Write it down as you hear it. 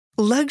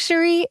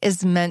Luxury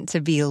is meant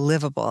to be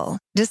livable.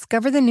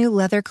 Discover the new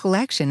leather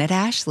collection at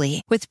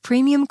Ashley with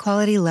premium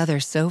quality leather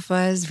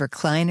sofas,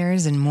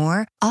 recliners, and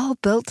more, all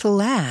built to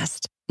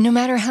last. No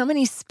matter how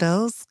many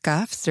spills,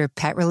 scuffs, or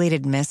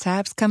pet-related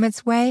mishaps come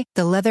its way,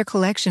 the leather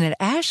collection at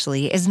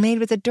Ashley is made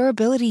with the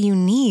durability you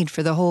need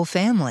for the whole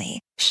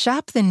family.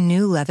 Shop the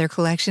new leather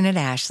collection at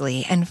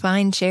Ashley and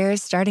find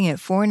chairs starting at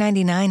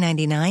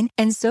 $499.99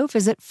 and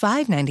sofas at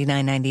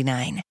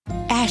 $599.99.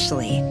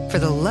 Ashley, for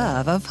the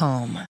love of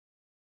home.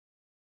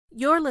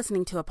 You're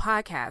listening to a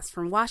podcast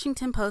from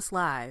Washington Post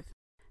Live,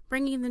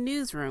 bringing the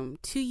newsroom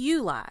to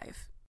you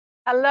live.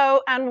 Hello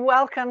and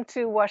welcome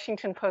to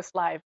Washington Post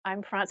Live.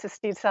 I'm Frances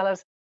Stead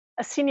Selles,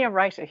 a senior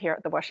writer here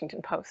at the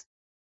Washington Post.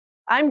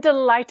 I'm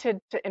delighted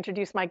to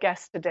introduce my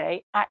guest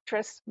today,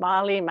 actress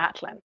Marlee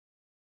Matlin.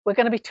 We're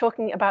going to be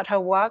talking about her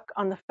work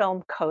on the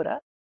film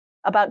CODA,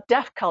 about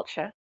deaf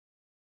culture,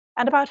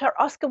 and about her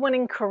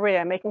Oscar-winning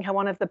career, making her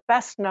one of the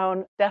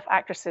best-known deaf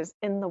actresses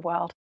in the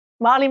world.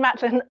 Marlee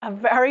Matlin, a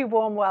very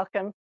warm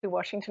welcome to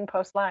Washington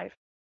Post Live.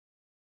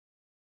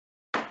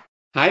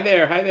 Hi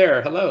there.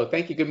 Hello.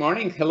 Thank you. Good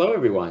morning. Hello,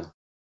 everyone.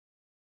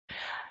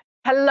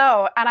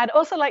 Hello. And I'd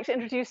also like to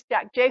introduce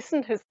Jack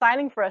Jason, who's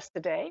signing for us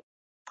today.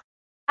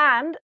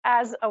 And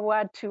as a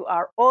word to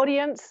our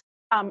audience,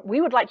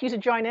 we would like you to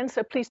join in.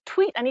 So please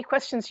tweet any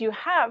questions you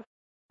have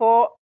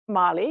for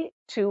Marlee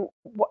to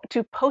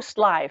Post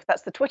Live.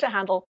 That's the Twitter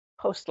handle,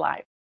 Post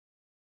Live.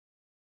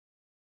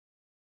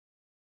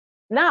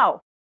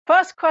 Now,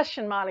 first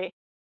question, Marlee.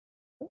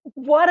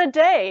 What a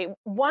day.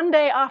 One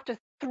day after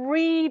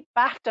 3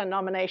 BAFTA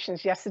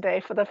nominations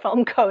yesterday for the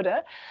film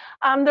CODA.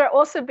 There have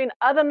also been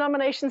other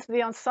nominations for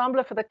the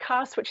ensemble for the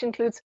cast, which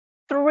includes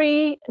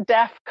 3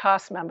 deaf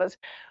cast members.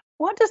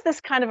 What does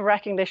this kind of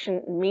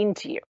recognition mean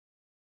to you?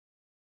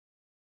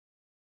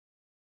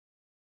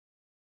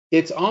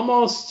 It's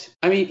almost,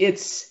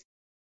 it's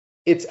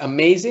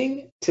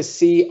amazing to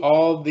see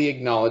all the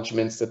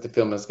acknowledgments that the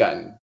film has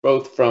gotten,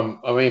 both from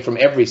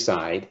every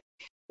side.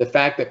 The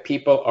fact that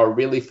people are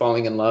really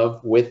falling in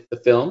love with the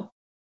film,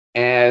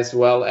 as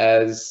well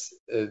as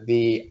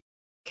the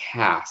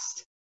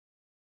cast.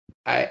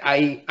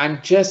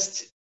 I'm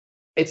just,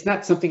 it's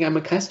not something I'm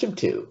accustomed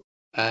to.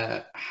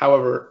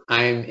 However,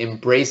 I'm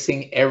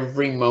embracing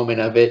every moment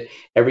of it.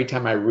 Every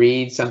time I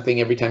read something,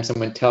 every time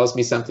someone tells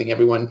me something,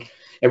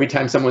 every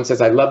time someone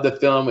says I love the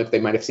film, if they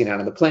might have seen it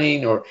on the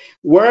plane or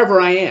wherever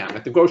I am,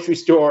 at the grocery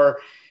store,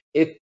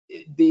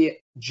 the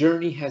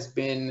journey has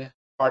been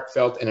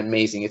heartfelt and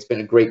amazing. It's been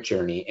a great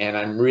journey, and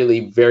I'm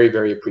really very,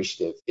 very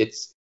appreciative.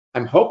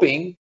 I'm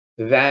hoping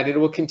that it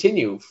will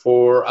continue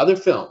for other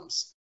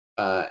films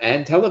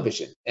and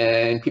television,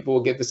 and people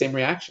will get the same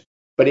reaction.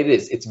 But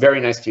it's very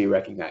nice to be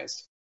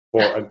recognized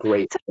for a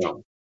great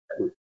film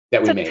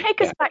that we made.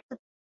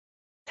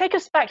 Take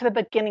us back to the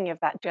beginning of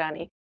that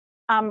journey.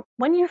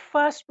 When you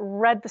first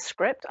read the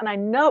script, and I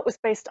know it was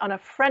based on a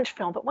French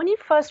film, but when you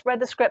first read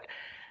the script,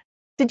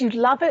 did you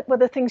love it? Were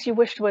there things you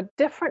wished were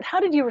different? How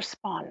did you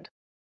respond?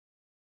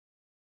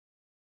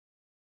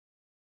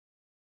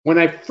 When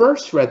I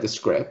first read the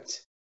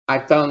script, I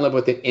fell in love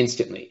with it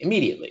instantly,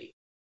 immediately.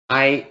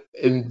 I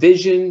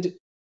envisioned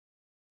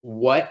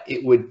what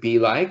it would be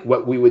like,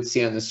 what we would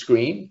see on the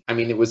screen.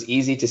 It was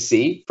easy to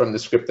see from the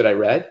script that I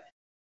read.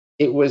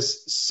 It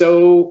was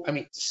so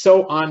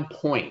on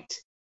point.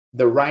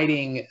 The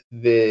writing,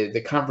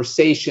 the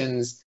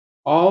conversations,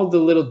 all the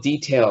little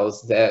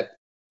details that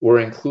were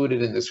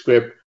included in the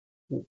script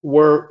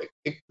were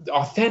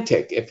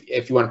authentic,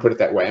 if you want to put it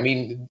that way.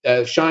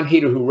 Sian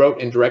Heder, who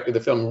wrote and directed the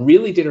film,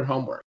 really did her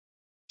homework.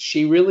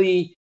 She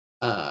really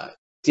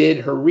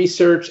did her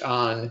research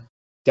on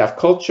deaf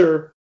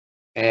culture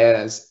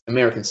as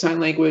American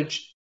Sign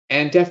Language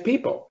and deaf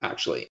people,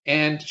 actually.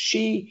 And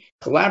she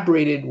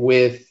collaborated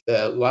with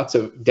lots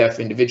of deaf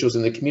individuals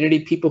in the community,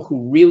 people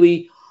who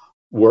really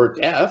were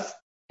deaf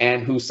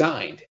and who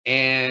signed.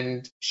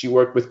 And she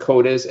worked with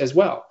CODAs as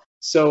well.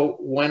 So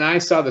when I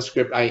saw the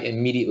script, I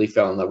immediately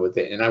fell in love with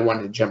it, and I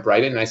wanted to jump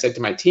right in. And I said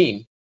to my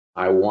team,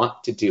 I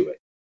want to do it,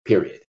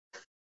 period.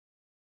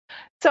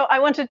 So I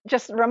want to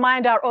just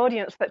remind our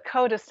audience that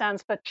CODA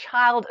stands for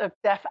Child of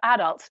Deaf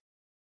Adults.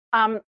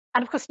 And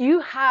of course,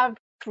 you have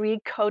 3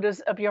 CODAs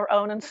of your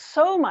own, and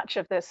so much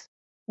of this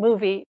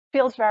movie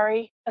feels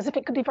as if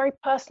it could be very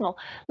personal.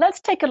 Let's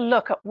take a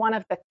look at one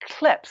of the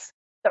clips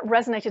that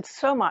resonated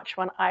so much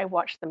when I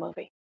watched the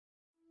movie.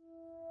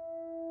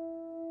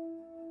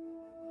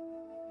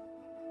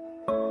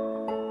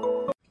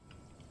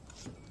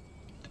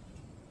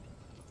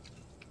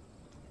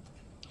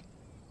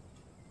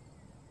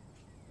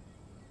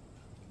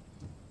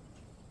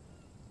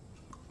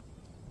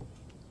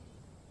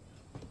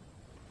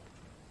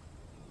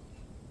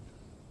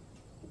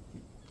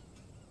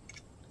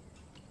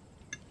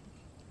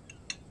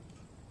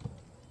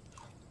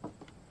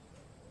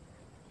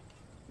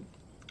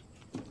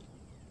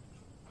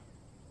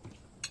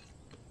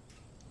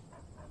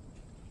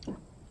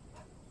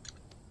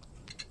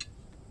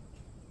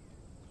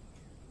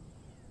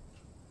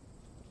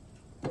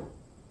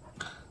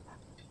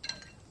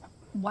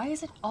 Why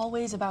is it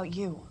always about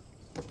you?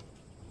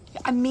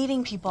 I'm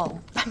meeting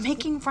people. I'm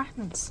making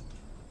friends.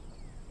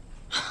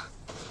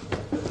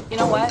 You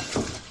know what?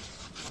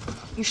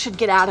 You should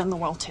get out in the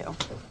world too.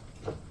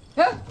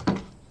 Yeah.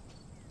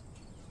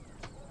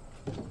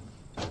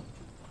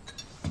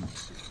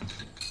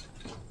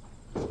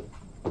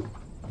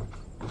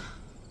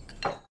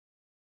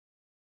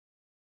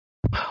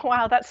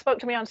 Wow, that spoke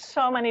to me on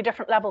so many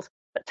different levels.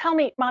 But tell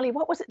me, Marlee,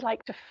 what was it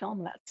like to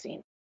film that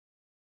scene?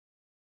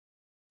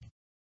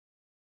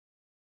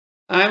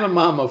 I'm a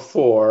mom of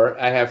four.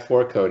 I have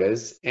four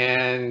CODAs,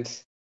 and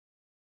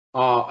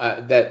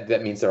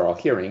that means they're all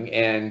hearing.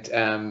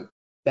 And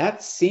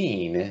that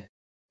scene,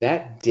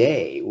 that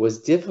day,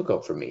 was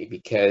difficult for me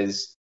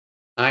because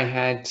I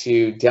had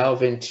to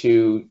delve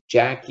into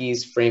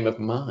Jackie's frame of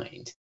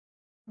mind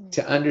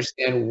to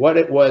understand what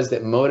it was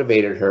that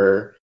motivated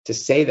her to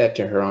say that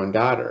to her own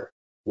daughter.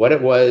 What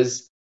it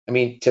was, I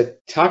mean, to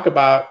talk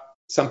about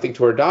something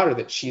to her daughter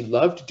that she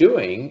loved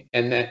doing,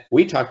 and that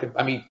we talked about,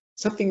 I mean,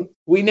 something,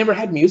 we never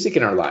had music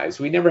in our lives.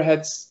 We never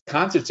had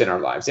concerts in our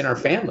lives, in our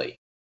family.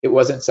 It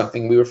wasn't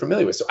something we were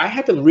familiar with. So I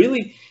had to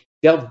really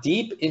delve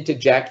deep into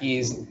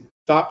Jackie's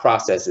thought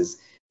processes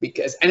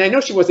because, and I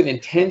know she wasn't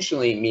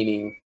intentionally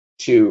meaning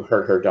to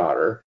hurt her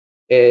daughter.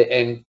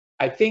 And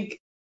I think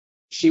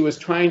she was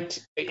trying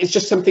to, it's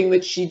just something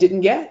that she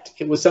didn't get.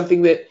 It was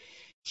something that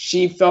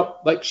she felt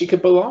like she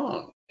could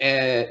belong,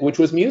 which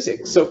was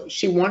music. So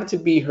she wanted to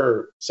be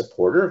her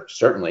supporter,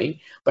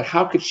 certainly, but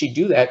how could she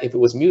do that if it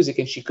was music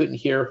and she couldn't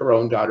hear her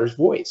own daughter's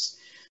voice?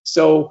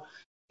 So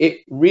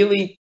it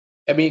really,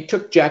 I mean, it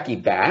took Jackie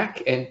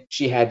back, and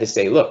she had to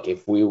say, look,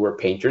 if we were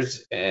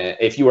painters,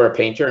 if you were a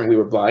painter and we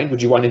were blind,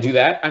 would you want to do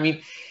that? I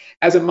mean,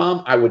 as a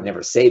mom, I would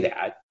never say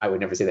that. I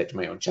would never say that to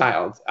my own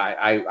child.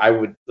 I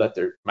would let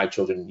my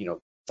children,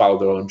 follow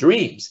their own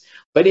dreams.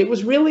 But it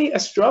was really a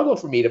struggle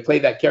for me to play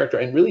that character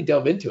and really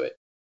delve into it.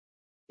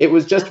 It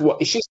was just,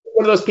 she's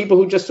one of those people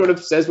who just sort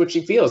of says what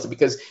she feels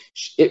because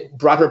it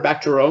brought her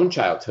back to her own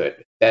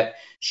childhood, that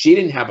she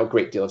didn't have a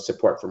great deal of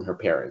support from her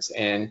parents.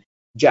 And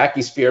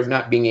Jackie's fear of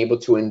not being able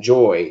to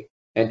enjoy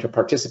and to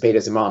participate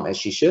as a mom as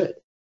she should.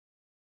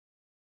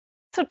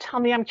 So tell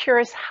me, I'm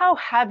curious, how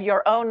have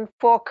your own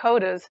four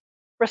CODAs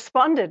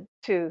responded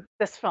to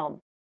this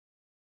film?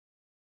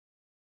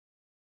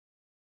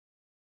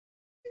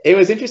 It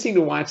was interesting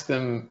to watch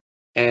them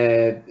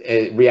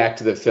react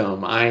to the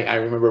film. I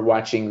remember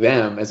watching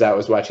them as I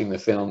was watching the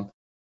film,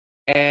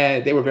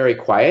 and they were very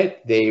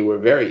quiet. They were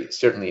very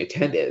certainly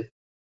attentive.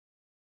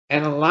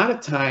 And a lot of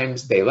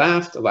times they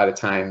laughed. A lot of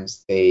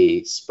times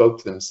they spoke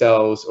to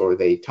themselves or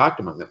they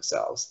talked among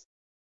themselves.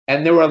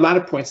 And there were a lot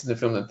of points in the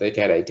film that they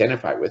could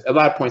identify with, a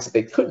lot of points that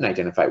they couldn't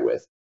identify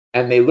with.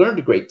 And they learned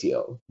a great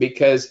deal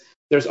because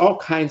there's all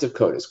kinds of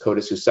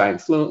CODAs who sign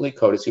fluently,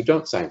 CODAs who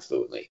don't sign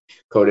fluently,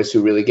 CODAs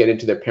who really get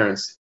into their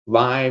parents'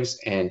 lives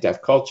and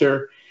deaf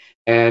culture,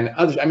 and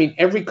others. I mean,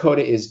 every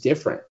CODA is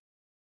different.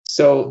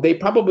 So they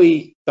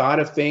probably thought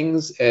of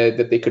things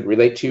that they could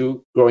relate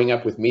to growing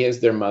up with me as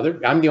their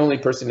mother. I'm the only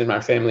person in my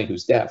family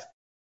who's deaf,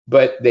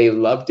 but they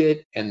loved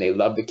it and they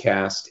loved the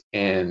cast,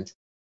 and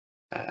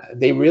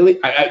they were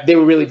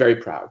really very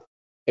proud.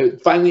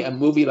 Finally, a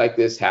movie like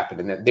this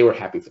happened, and they were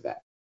happy for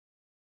that.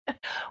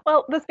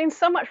 Well, there's been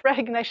so much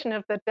recognition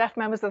of the deaf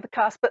members of the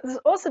cast, but there's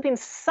also been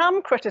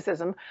some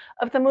criticism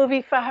of the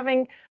movie for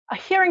having a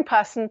hearing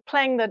person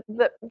playing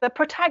the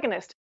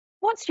protagonist.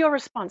 What's your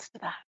response to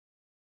that?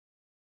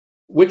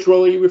 Which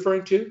role are you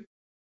referring to?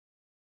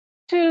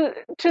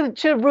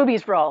 To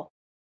Ruby's role,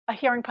 a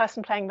hearing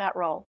person playing that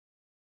role.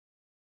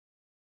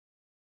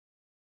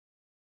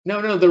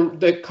 No,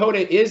 the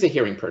CODA is a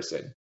hearing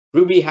person.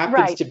 Ruby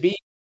happens to be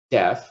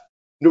deaf.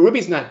 No,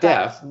 Ruby's not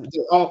deaf.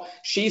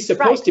 She's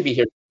supposed to be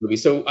hearing Ruby.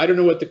 So I don't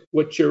know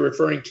what you're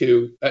referring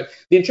to. The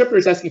interpreter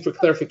is asking for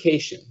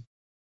clarification.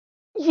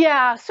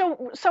 Yeah,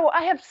 so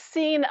I have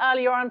seen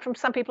earlier on from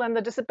some people in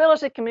the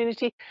disability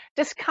community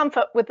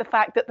discomfort with the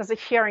fact that there's a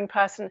hearing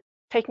person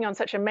taking on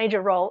such a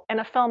major role in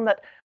a film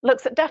that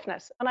looks at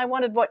deafness, and I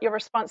wondered what your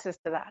response is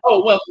to that.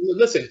 Oh well,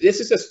 listen,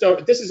 this is a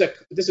story. This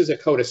is a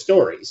CODA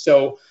story.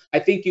 So I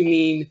think you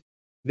mean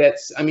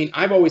that's. I mean,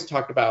 I've always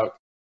talked about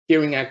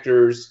hearing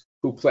actors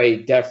who play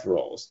deaf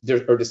roles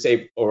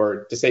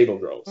or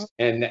disabled roles,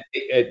 and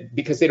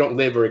because they don't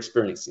live or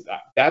experience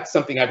that. That's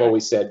something I've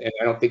always said, and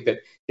I don't think that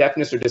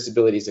deafness or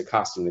disability is a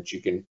costume that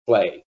you can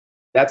play.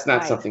 That's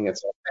not something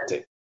that's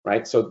authentic,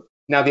 right? So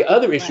now the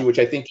other issue, which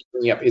I think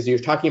you're bringing up, is you're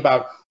talking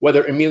about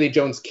whether Emilia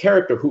Jones'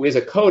 character, who is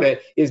a CODA,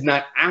 is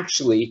not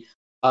actually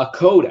a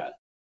CODA,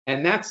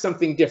 and that's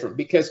something different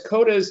because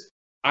CODAs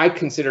I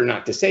consider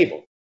not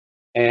disabled,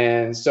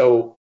 and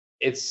so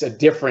it's a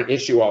different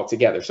issue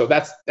altogether. So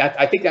that's that.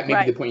 I think that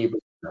may be the point you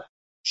bring up.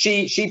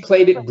 She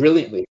played it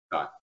brilliantly.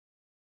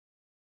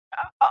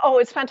 Oh,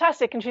 it's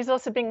fantastic, and she's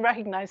also being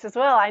recognized as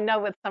well, I know,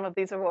 with some of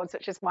these awards,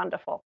 which is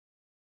wonderful.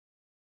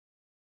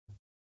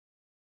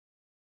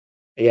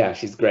 Yeah,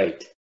 she's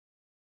great.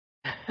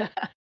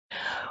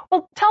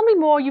 Well, tell me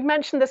more. You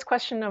mentioned this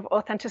question of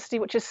authenticity,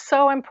 which is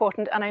so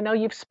important, and I know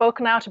you've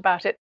spoken out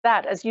about it,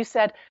 that, as you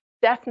said,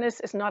 deafness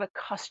is not a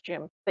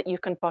costume that you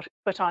can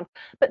put on.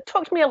 But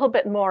talk to me a little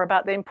bit more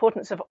about the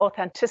importance of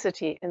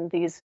authenticity in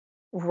these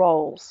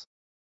roles.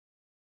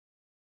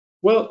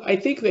 Well, I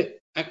think that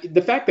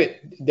the fact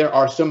that there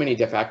are so many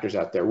deaf actors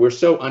out there, we're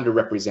so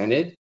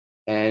underrepresented,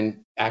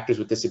 and actors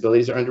with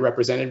disabilities are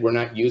underrepresented. We're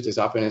not used as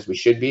often as we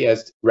should be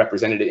as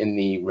represented in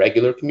the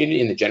regular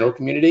community, in the general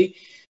community.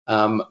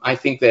 I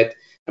think that,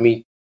 I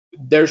mean,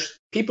 there are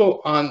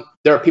people on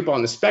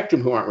the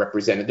spectrum who aren't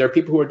represented. There are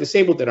people who are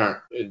disabled that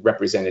aren't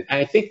represented. And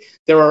I think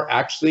there are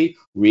actually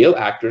real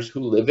actors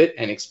who live it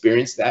and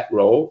experience that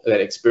role,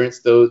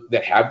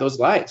 that have those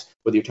lives,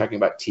 whether you're talking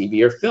about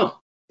TV or film.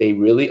 They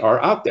really are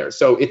out there.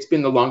 So it's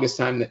been the longest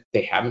time that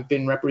they haven't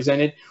been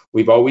represented.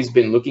 We've always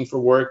been looking for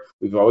work.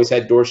 We've always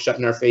had doors shut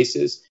in our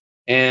faces.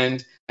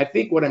 And I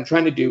think what I'm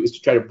trying to do is to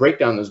try to break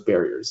down those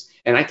barriers.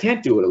 And I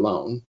can't do it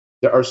alone.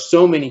 There are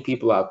so many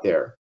people out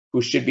there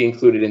who should be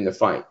included in the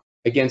fight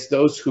against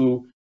those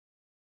who,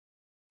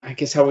 I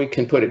guess how we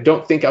can put it,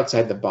 don't think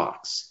outside the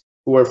box,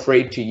 who are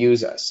afraid to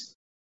use us,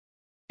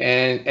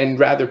 and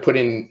rather put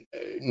in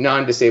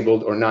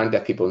non-disabled or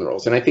non-deaf people in the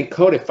roles. And I think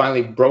CODA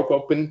finally broke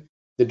open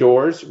the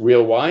doors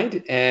real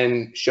wide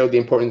and showed the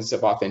importance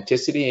of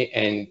authenticity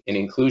and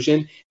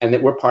inclusion, and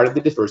that we're part of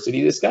the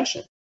diversity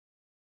discussion.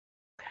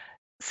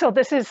 So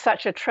this is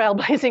such a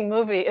trailblazing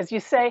movie, as you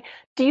say.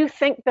 Do you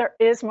think there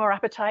is more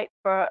appetite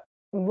for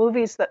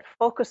movies that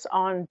focus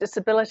on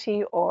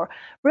disability or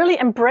really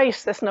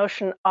embrace this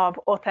notion of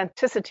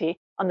authenticity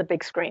on the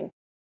big screen?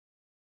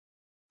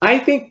 I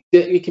think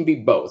that it can be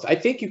both. I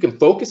think you can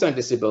focus on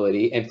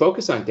disability and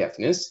focus on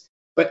deafness,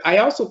 but I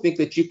also think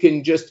that you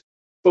can just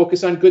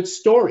focus on good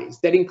stories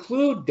that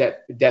include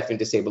deaf and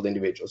disabled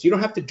individuals. You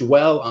don't have to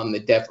dwell on the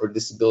deaf or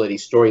disability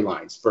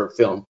storylines for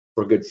film,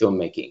 for good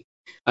filmmaking.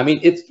 I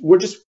mean,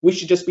 we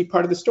should just be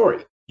part of the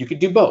story. You could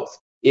do both.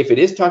 If it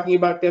is talking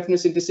about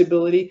deafness and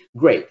disability,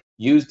 great.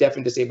 Use deaf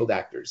and disabled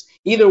actors.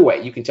 Either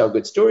way, you can tell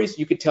good stories.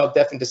 You could tell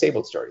deaf and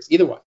disabled stories.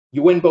 Either one.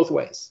 You win both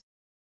ways.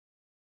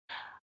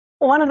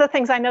 One of the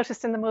things I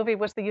noticed in the movie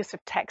was the use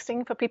of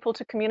texting for people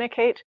to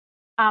communicate.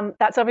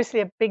 That's obviously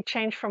a big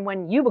change from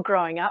when you were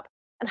growing up.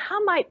 And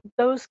how might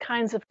those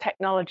kinds of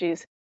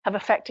technologies have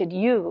affected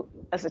you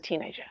as a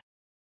teenager?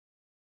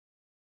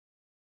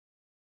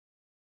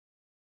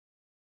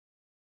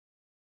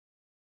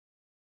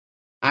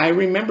 I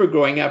remember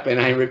growing up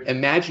and I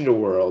imagined a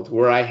world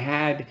where I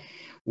had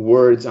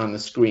words on the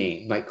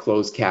screen, like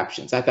closed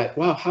captions. I thought,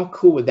 wow, how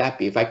cool would that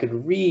be if I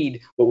could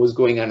read what was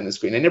going on the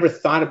screen? I never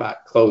thought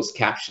about closed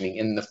captioning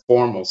in the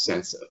formal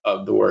sense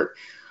of the word.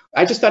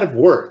 I just thought of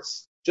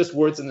words, just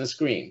words on the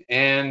screen.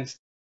 And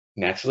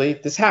naturally,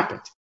 this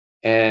happened.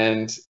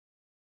 And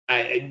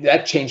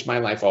that changed my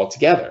life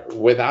altogether.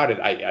 Without it,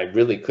 I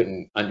really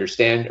couldn't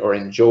understand or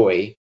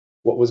enjoy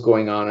what was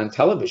going on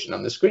television,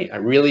 on the screen. I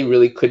really,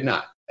 really could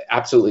not.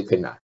 Absolutely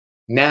could not.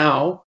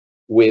 Now,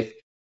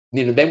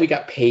 then we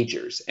got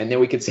pagers, and then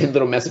we could send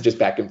little messages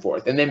back and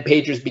forth. And then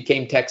pagers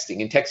became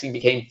texting, and texting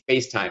became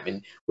FaceTime.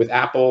 And with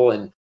Apple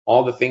and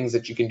all the things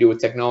that you can do with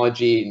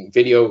technology and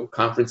video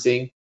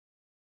conferencing,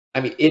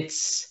 I mean,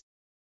 it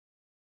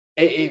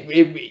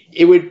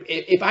would,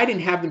 if I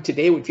didn't have them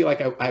today, it would feel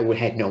like I would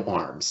had no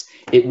arms.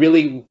 It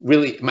really,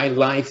 really, my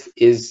life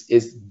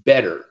is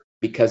better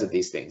because of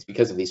these things,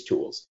 because of these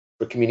tools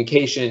for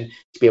communication,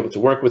 to be able to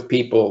work with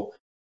people,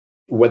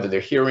 whether they're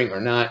hearing or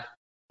not.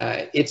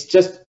 It's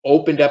just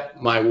opened up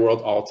my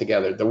world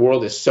altogether. The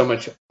world is so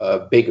much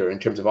bigger in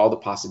terms of all the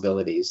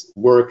possibilities,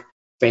 work,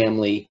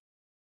 family,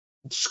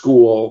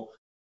 school,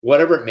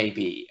 whatever it may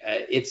be.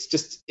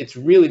 It's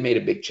really made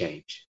a big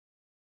change.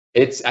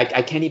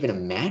 I can't even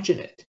imagine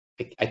it.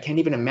 I can't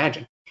even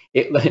imagine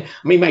it.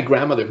 I mean, my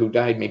grandmother, who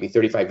died maybe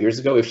 35 years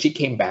ago, if she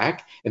came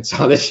back and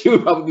saw this, she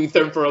would probably be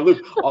thrown for a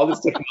loop. All this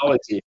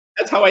technology.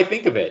 That's how I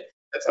think of it.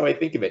 That's how I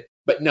think of it.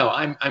 But no,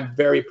 I'm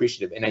very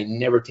appreciative, and I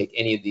never take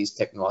any of these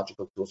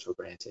technological tools for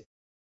granted.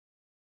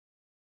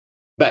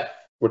 But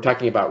we're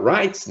talking about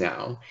rights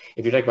now.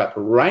 If you're talking about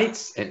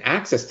rights and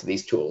access to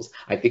these tools,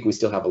 I think we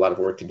still have a lot of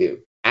work to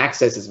do.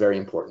 Access is very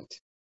important.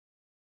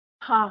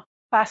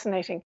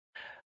 Fascinating.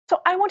 So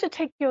I want to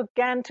take you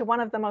again to one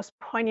of the most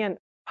poignant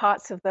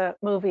parts of the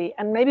movie,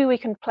 and maybe we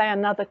can play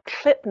another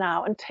clip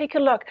now and take a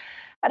look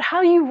at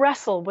how you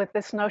wrestle with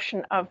this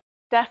notion of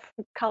deaf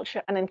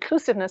culture and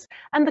inclusiveness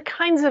and the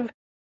kinds of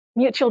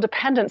mutual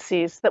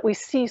dependencies that we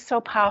see so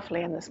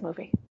powerfully in this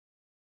movie.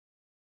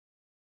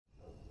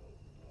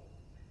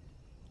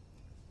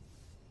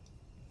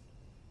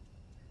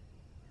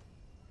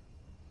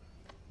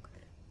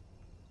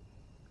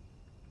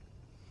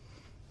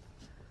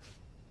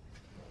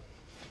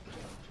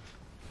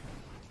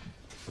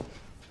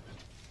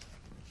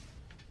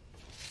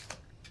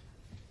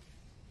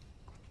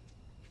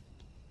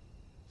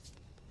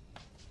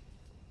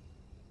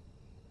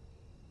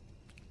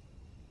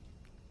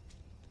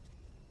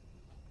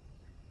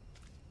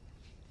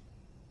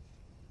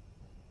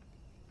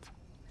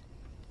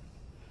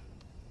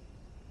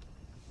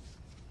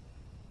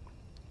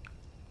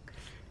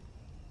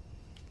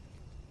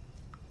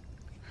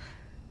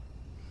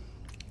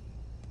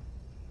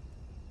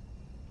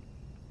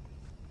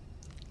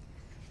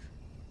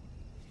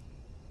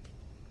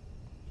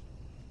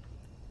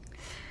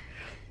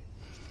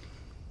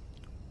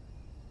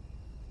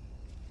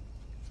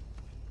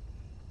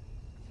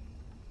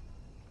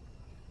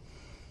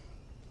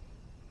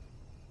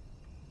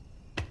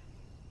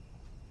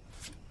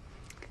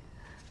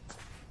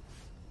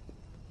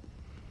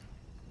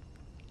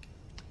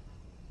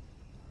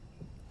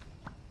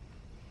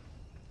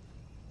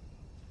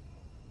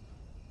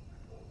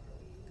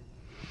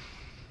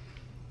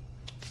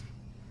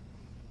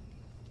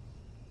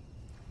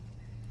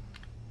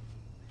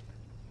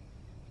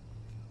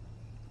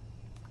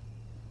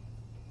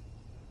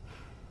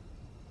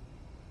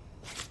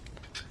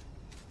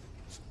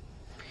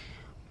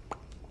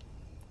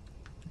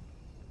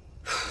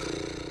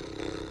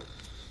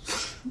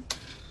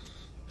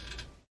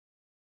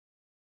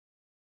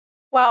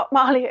 Well,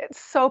 Marlee, it's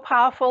so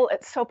powerful,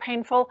 it's so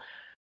painful.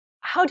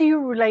 How do you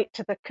relate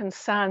to the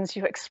concerns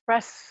you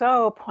express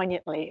so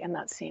poignantly in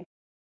that scene?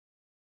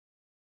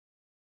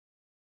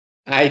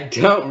 I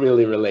don't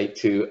really relate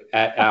to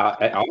at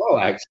all,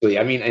 actually.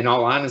 I mean, in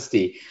all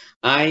honesty,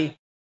 I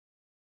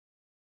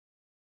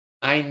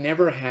I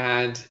never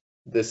had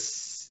the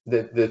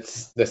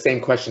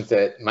same questions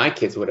that my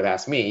kids would have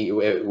asked me,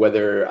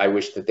 whether I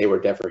wish that they were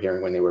deaf or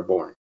hearing when they were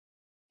born.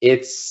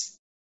 It's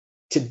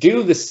to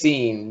do the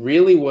scene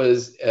really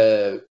was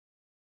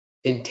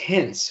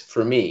intense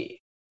for me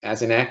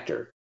as an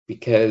actor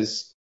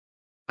because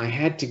I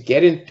had to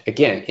get in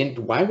again.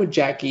 Why would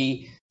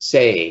Jackie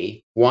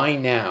say, "Why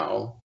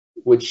now?"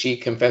 Would she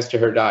confess to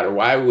her daughter?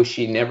 Why would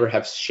she never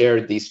have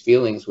shared these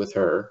feelings with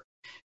her?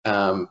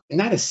 Not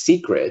a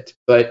secret,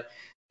 but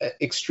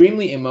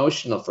extremely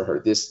emotional for her.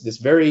 This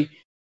very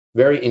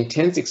very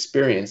intense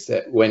experience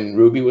that when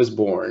Ruby was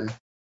born,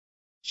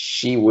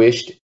 she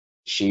wished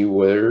she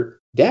were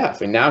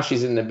deaf, and now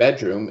she's in the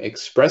bedroom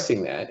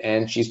expressing that,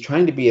 and she's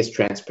trying to be as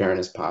transparent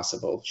as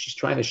possible. She's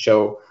trying to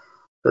show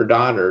her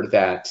daughter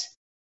that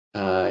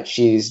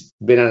she's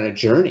been on a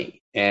journey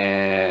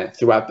and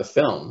throughout the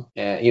film.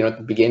 At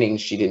the beginning,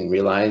 she didn't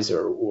realize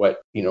or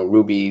what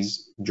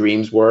Ruby's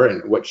dreams were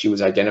and what she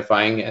was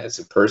identifying as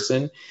a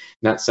person,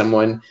 not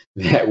someone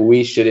that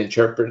we should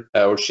interpret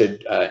or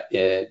should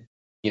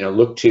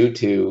look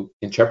to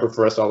interpret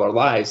for us all our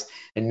lives.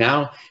 And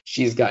now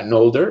she's gotten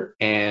older,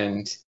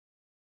 and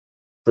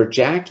for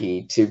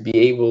Jackie to be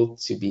able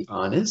to be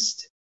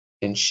honest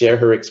and share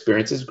her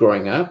experiences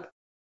growing up,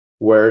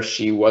 where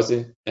she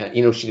wasn't, she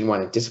didn't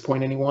want to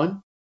disappoint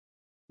anyone.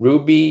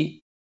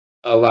 Ruby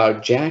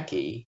allowed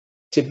Jackie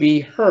to be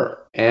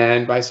her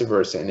and vice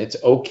versa. And it's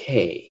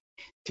okay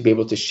to be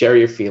able to share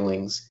your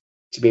feelings,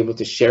 to be able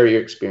to share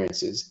your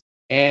experiences,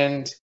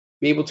 and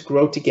be able to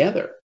grow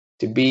together,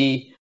 to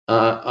be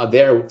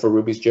there for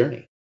Ruby's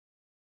journey.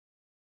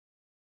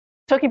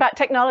 Talking about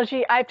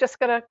technology, I've just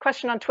got a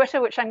question on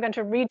Twitter, which I'm going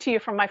to read to you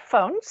from my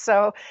phone.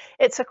 So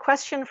it's a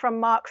question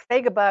from Mark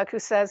Fagerberg, who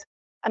says,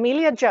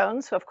 Amelia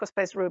Jones, who of course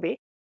plays Ruby,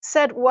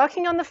 said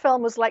working on the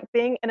film was like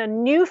being in a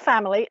new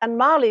family and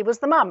Marlee was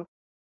the mum.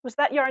 Was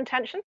that your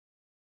intention?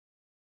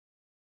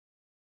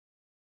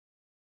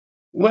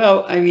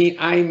 Well, I mean,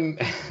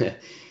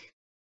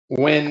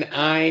 when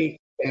I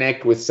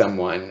connect with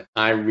someone,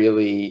 I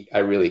really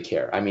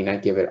care. I mean, I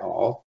give it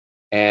all.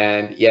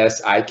 And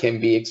yes, I can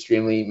be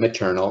extremely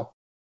maternal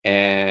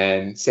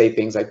and say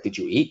things like, did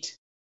you eat?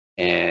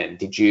 And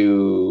did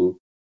you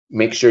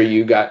make sure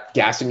you got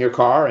gas in your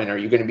car? And are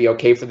you going to be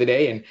okay for the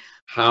day? And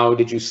how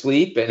did you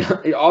sleep?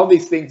 And all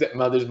these things that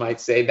mothers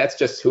might say. That's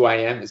just who I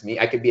am, is me.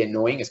 I could be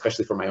annoying,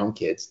 especially for my own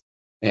kids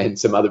and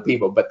some other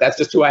people, but that's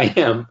just who I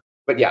am.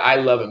 But yeah, I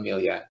love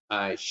Amelia.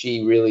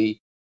 She really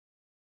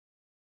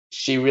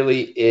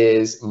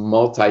is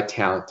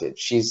multi-talented.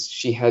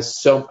 She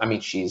has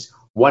she's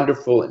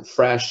wonderful and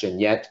fresh,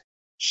 and yet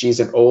she's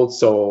an old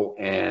soul.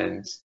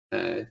 And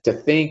to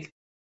think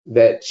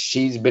that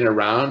she's been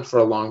around for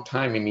a long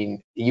time, I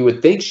mean, you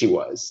would think she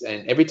was.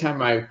 And every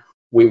time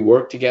we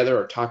work together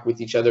or talk with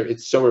each other,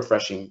 it's so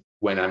refreshing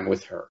when I'm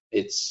with her.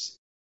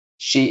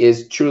 She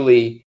is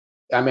truly,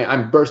 I mean,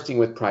 I'm bursting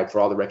with pride for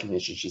all the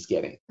recognition she's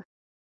getting.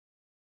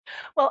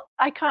 Well,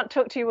 I can't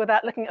talk to you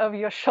without looking over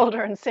your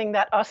shoulder and seeing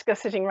that Oscar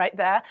sitting right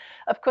there.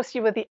 Of course,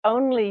 you were the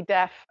only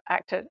deaf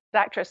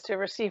actress to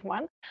receive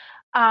one.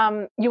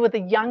 You were the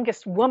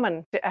youngest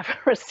woman to ever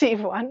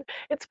receive one.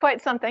 It's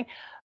quite something.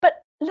 But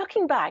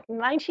looking back,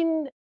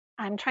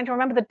 I'm trying to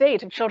remember the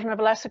date of Children of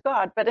a Lesser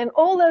God, but in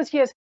all those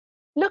years,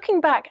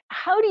 looking back,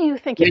 how do you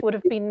think it would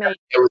have been made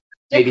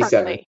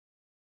differently?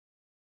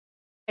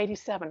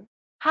 87.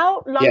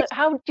 How do you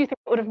think it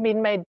would have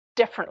been made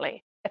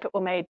differently if it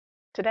were made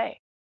today?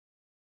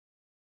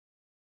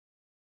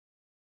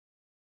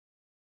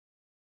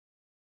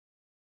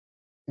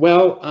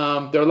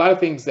 Well, there are a lot of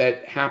things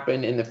that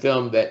happen in the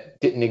film that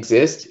didn't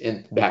exist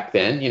back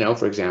then,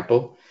 for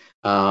example,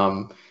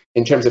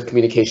 in terms of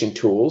communication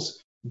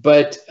tools.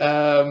 But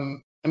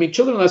I mean,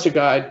 Children of a Lesser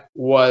God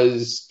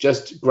was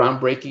just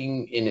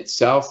groundbreaking in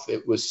itself.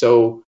 It was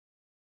so,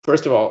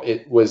 first of all,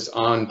 it was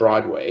on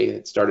Broadway.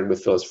 It started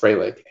with Phyllis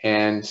Fralick.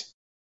 And,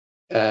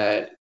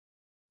 it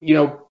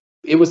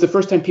was the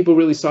first time people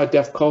really saw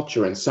deaf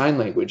culture and sign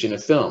language in a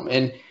film.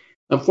 And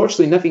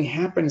unfortunately, nothing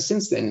happened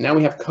since then. Now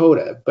we have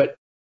CODA. But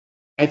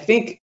I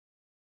think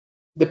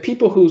the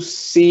people who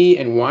see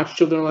and watch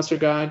Children of a Lesser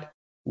God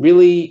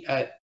really,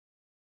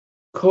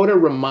 CODA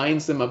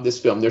reminds them of this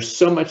film. There's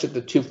so much that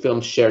the two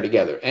films share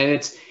together. And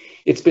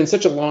it's been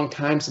such a long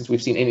time since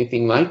we've seen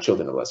anything like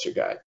Children of a Lesser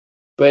God.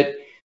 But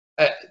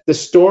the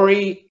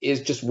story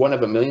is just one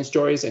of a million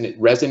stories, and it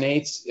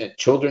resonates.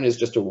 Children is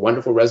just a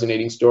wonderful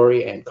resonating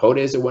story, and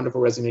CODA is a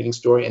wonderful resonating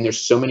story. And there's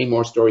so many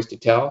more stories to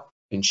tell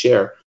and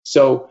share.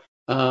 So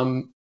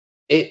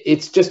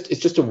it's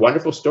just a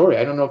wonderful story.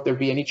 I don't know if there'd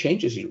be any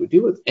changes you would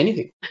do with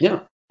anything.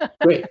 Yeah,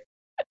 great.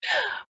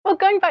 Well,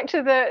 going back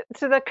to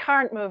the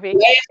current movie,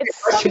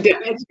 Did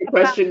I answer your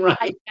question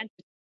right?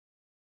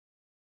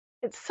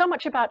 it's so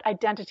much about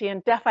identity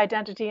and deaf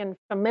identity and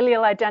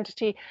familial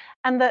identity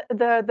and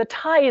the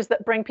ties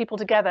that bring people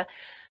together.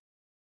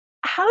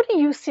 How do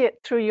you see it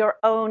through your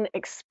own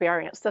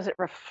experience? Does it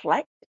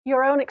reflect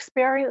your own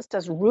experience?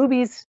 Does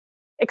Ruby's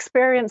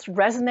experience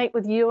resonate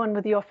with you and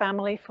with your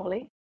family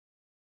fully?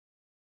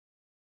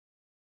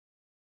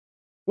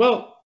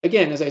 Well,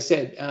 again, as I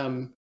said,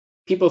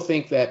 people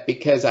think that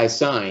because I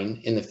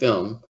sign in the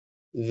film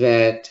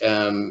that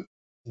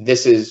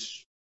this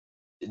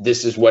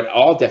is what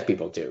all deaf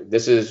people do.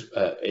 This is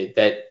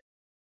that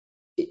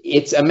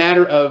it's a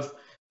matter of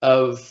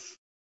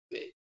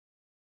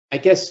I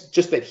guess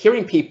just that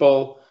hearing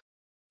people,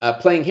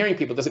 playing hearing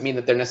people doesn't mean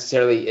that they're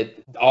necessarily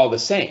all the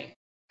same.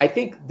 I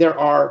think there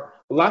are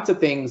lots of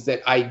things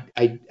that I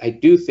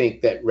do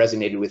think that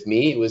resonated with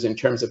me. It was in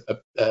terms of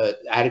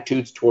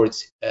attitudes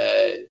towards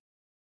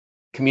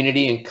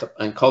community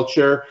and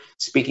culture,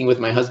 speaking with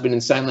my husband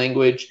in sign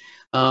language.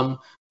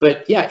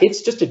 But yeah,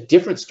 it's just a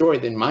different story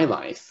than my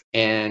life.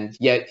 And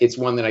yet it's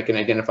one that I can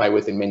identify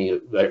with in many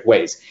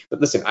ways.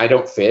 But listen, I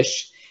don't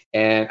fish.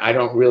 And I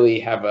don't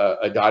really have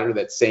a daughter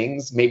that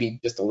sings,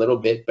 maybe just a little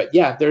bit. But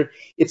yeah,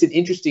 it's an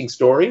interesting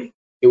story.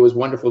 It was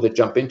wonderful to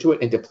jump into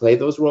it and to play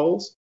those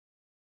roles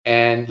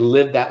and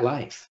live that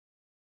life.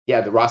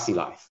 Yeah, the Rossi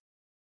life.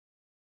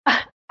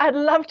 I'd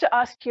love to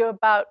ask you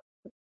about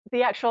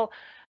the actual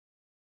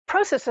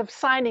process of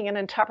signing and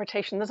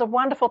interpretation. There's a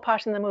wonderful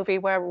part in the movie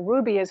where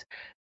Ruby is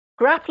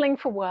grappling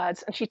for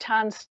words and she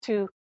turns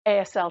to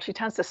ASL, she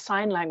turns to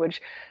sign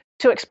language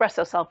to express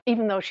herself,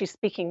 even though she's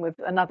speaking with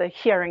another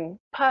hearing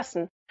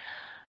person.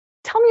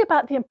 Tell me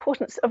about the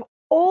importance of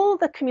all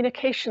the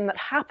communication that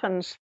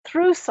happens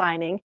through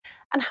signing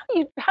and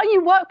how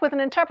you work with an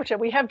interpreter.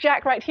 We have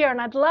Jack right here, and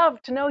I'd love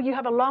to know you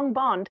have a long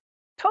bond.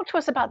 Talk to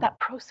us about that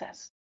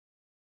process.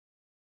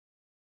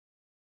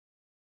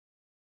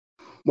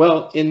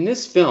 Well, in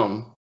this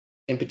film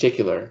in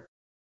particular,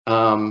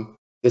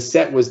 the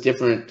set was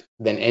different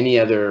than any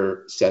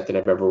other set that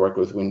I've ever worked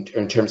with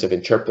in terms of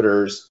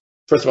interpreters.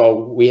 First of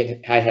all,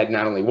 I had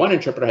not only one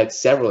interpreter, I had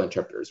several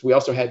interpreters. We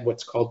also had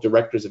what's called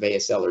directors of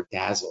ASL or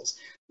DAZZLs.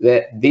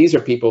 These are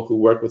people who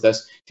work with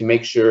us to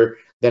make sure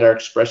that our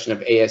expression of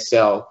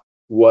ASL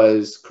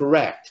was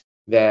correct,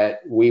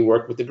 that we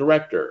worked with the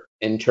director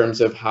in terms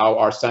of how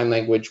our sign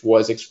language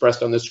was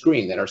expressed on the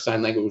screen, that our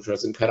sign language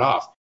wasn't cut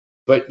off.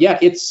 But yeah,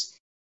 it's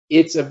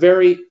a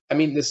very,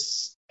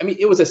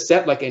 it was a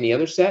set like any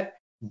other set.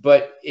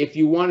 But if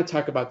you want to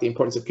talk about the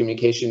importance of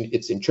communication,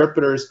 it's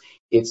interpreters,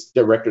 it's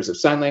directors of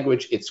sign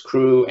language, it's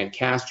crew and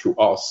cast who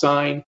all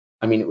sign.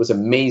 I mean, it was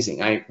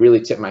amazing. I really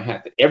tip my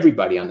hat that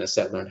everybody on this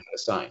set learned how to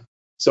sign.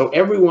 So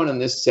everyone on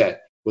this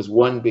set was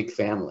one big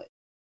family.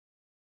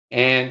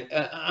 And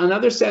on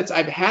other sets,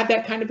 I've had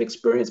that kind of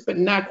experience, but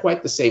not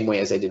quite the same way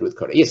as I did with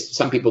CODA. Yes,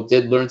 some people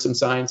did learn some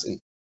signs and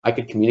I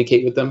could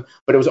communicate with them,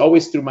 but it was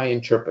always through my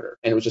interpreter.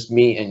 And it was just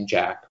me and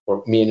Jack,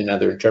 or me and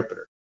another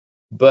interpreter.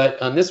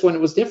 But on this one, it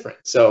was different.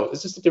 So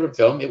it's just a different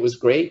film. It was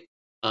great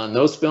on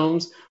those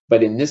films,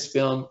 but in this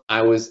film,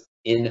 I was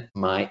in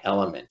my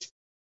element.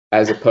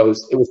 As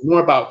opposed, it was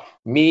more about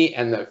me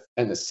and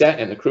the set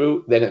and the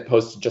crew than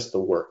opposed to just the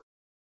work.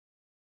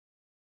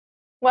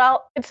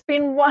 Well, it's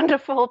been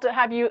wonderful to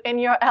have you in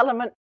your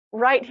element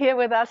right here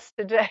with us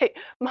today.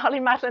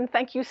 Marlee Matlin,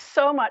 thank you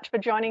so much for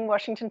joining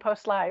Washington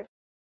Post Live.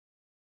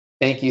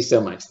 Thank you so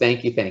much.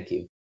 Thank you. Thank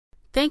you.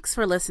 Thanks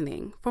for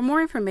listening. For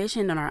more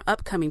information on our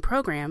upcoming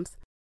programs,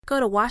 go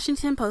to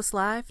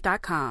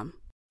WashingtonPostLive.com.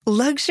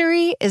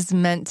 Luxury is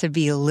meant to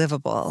be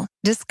livable.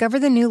 Discover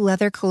the new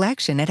leather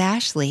collection at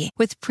Ashley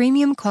with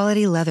premium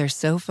quality leather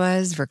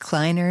sofas,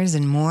 recliners,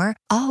 and more,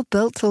 all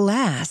built to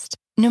last.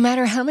 No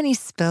matter how many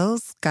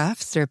spills,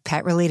 scuffs, or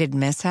pet-related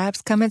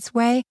mishaps come its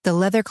way, the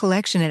leather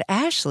collection at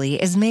Ashley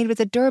is made with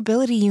the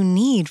durability you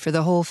need for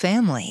the whole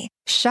family.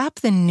 Shop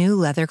the new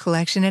leather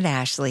collection at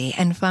Ashley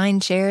and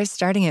find chairs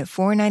starting at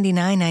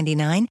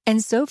 $499.99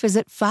 and sofas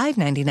at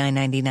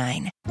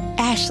 $599.99.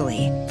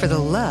 Ashley, for the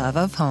love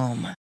of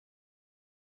home.